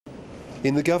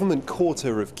In the government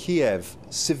quarter of Kiev,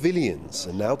 civilians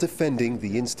are now defending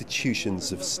the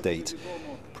institutions of state.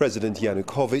 President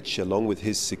Yanukovych, along with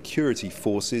his security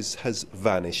forces, has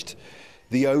vanished.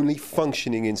 The only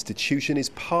functioning institution is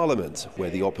Parliament, where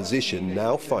the opposition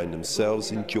now find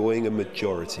themselves enjoying a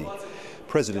majority.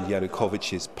 President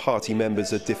Yanukovych's party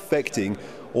members are defecting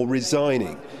or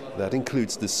resigning. That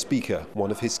includes the Speaker, one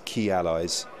of his key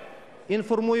allies.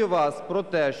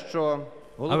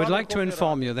 I would like to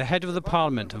inform you the head of the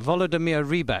parliament, Volodymyr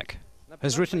Rybak,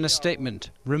 has written a statement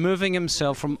removing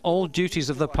himself from all duties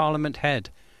of the parliament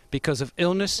head because of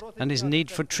illness and his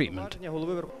need for treatment.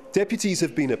 Deputies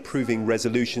have been approving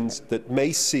resolutions that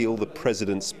may seal the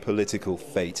president's political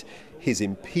fate, his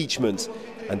impeachment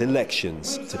and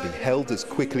elections to be held as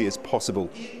quickly as possible.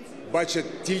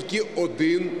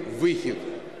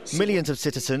 Millions of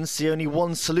citizens see only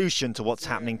one solution to what's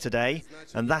happening today,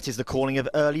 and that is the calling of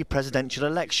early presidential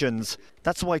elections.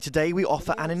 That's why today we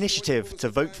offer an initiative to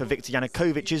vote for Viktor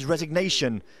Yanukovych's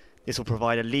resignation. This will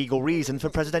provide a legal reason for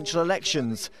presidential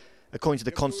elections. According to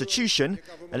the Constitution,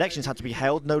 elections had to be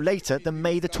held no later than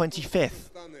May the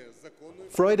 25th.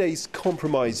 Friday's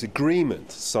compromise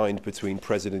agreement signed between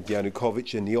President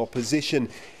Yanukovych and the opposition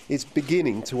is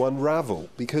beginning to unravel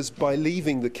because by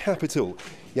leaving the capital,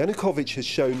 Yanukovych has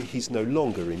shown he's no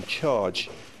longer in charge.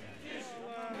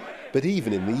 But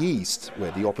even in the east,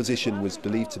 where the opposition was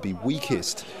believed to be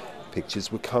weakest,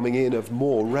 pictures were coming in of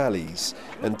more rallies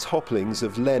and topplings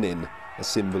of Lenin, a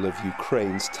symbol of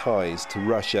Ukraine's ties to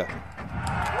Russia.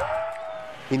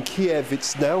 In Kiev,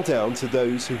 it's now down to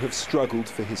those who have struggled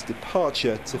for his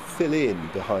departure to fill in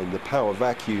behind the power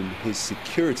vacuum his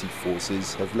security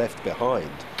forces have left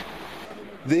behind.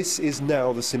 This is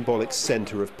now the symbolic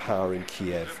centre of power in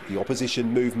Kiev, the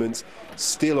opposition movement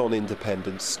still on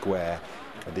Independence Square,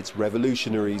 and its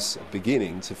revolutionaries are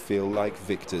beginning to feel like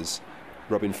victors.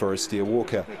 Robin Forestier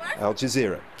Walker, Al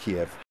Jazeera, Kiev.